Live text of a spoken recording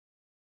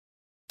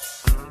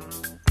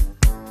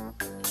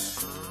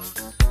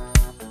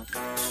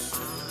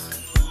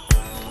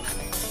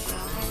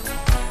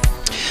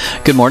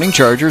Good morning,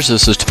 Chargers.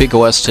 This is Topeka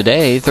West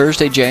today,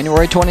 Thursday,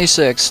 January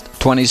 26th,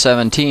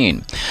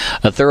 2017.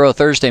 A thorough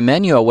Thursday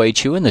menu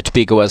awaits you in the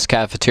Topeka West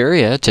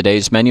cafeteria.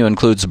 Today's menu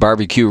includes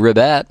barbecue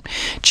ribette,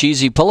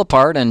 cheesy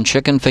pull-apart, and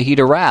chicken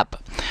fajita wrap.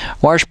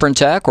 Washburn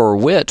Tech, or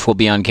WIT, will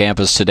be on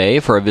campus today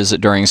for a visit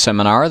during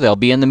seminar. They'll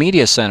be in the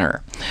Media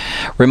Center.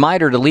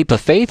 Reminder to Leap of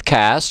Faith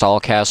cast.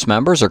 All cast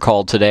members are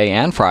called today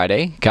and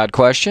Friday. Got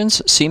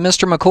questions? See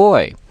Mr.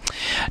 McCoy.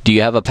 Do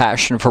you have a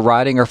passion for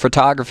writing or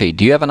photography?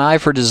 Do you have an eye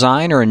for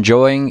design or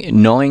enjoying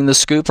knowing the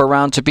scoop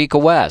around Topeka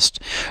West?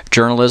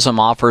 Journalism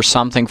offers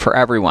something for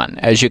everyone.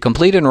 As you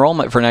complete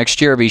enrollment for next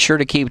year, be sure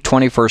to keep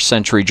 21st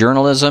century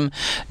journalism,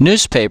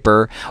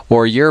 newspaper,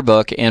 or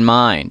yearbook in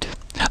mind.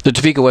 The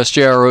Topeka West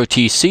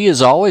JROTC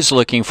is always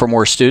looking for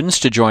more students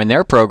to join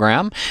their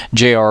program.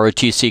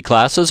 JROTC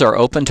classes are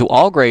open to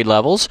all grade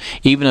levels.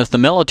 Even if the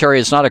military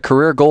is not a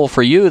career goal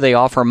for you, they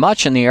offer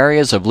much in the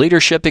areas of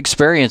leadership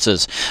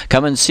experiences.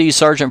 Come and see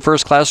Sergeant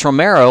First Class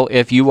Romero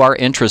if you are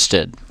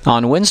interested.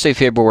 On Wednesday,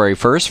 February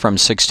 1st from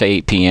 6 to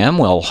 8 p.m.,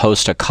 we'll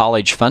host a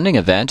college funding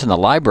event in the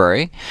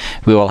library.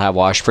 We will have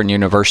Washburn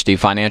University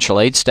financial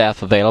aid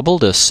staff available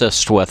to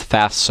assist with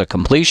FAFSA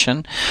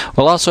completion.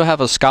 We'll also have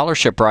a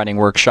scholarship writing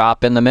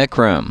workshop in the MIC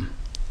room.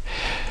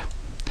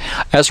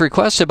 As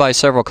requested by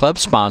several club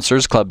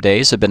sponsors, club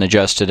days have been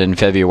adjusted in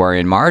February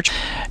and March.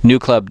 New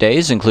club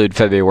days include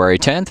February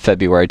 10th,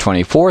 February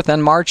 24th,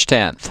 and March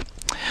 10th.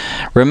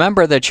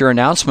 Remember that your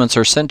announcements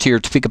are sent to your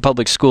Topeka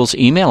Public Schools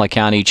email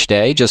account each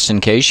day, just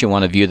in case you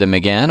want to view them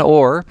again,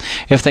 or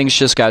if things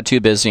just got too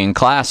busy in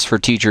class for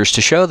teachers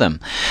to show them.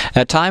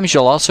 At times,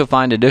 you'll also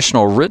find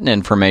additional written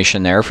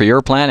information there for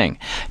your planning.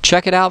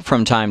 Check it out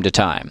from time to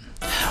time.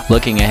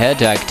 Looking ahead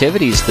to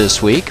activities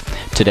this week,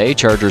 today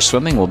Charger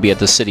Swimming will be at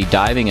the City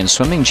Diving and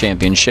Swimming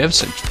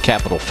Championships at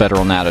Capitol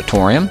Federal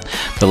Natatorium.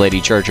 The Lady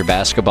Charger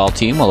basketball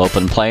team will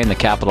open play in the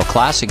Capitol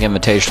Classic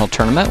Invitational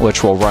Tournament,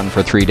 which will run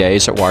for 3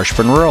 days at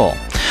Washburn Rural.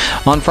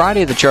 On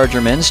Friday, the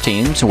Charger men's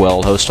teams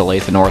will host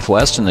Olathe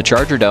Northwest in the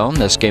Charger Dome.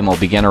 This game will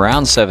begin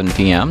around 7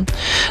 p.m.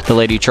 The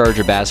Lady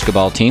Charger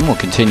basketball team will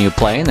continue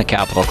playing the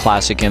Capitol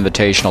Classic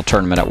Invitational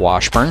Tournament at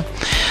Washburn.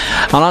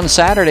 And on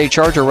Saturday,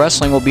 Charger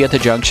Wrestling will be at the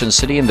Junction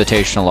City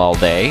Invitational all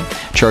day.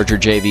 Charger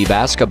JV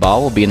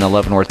basketball will be in the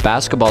Leavenworth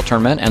basketball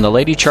tournament, and the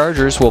Lady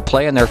Chargers will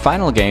play in their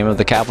final game of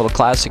the Capitol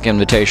Classic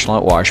Invitational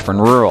at Washburn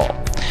Rural.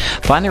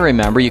 Finally,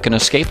 remember you can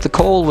escape the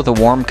cold with a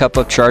warm cup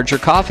of Charger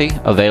coffee,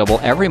 available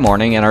every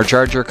morning in our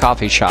Charger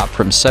coffee shop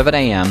from 7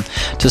 a.m.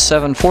 to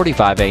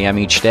 7:45 a.m.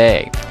 each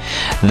day.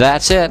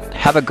 That's it.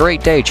 Have a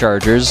great day,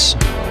 Chargers.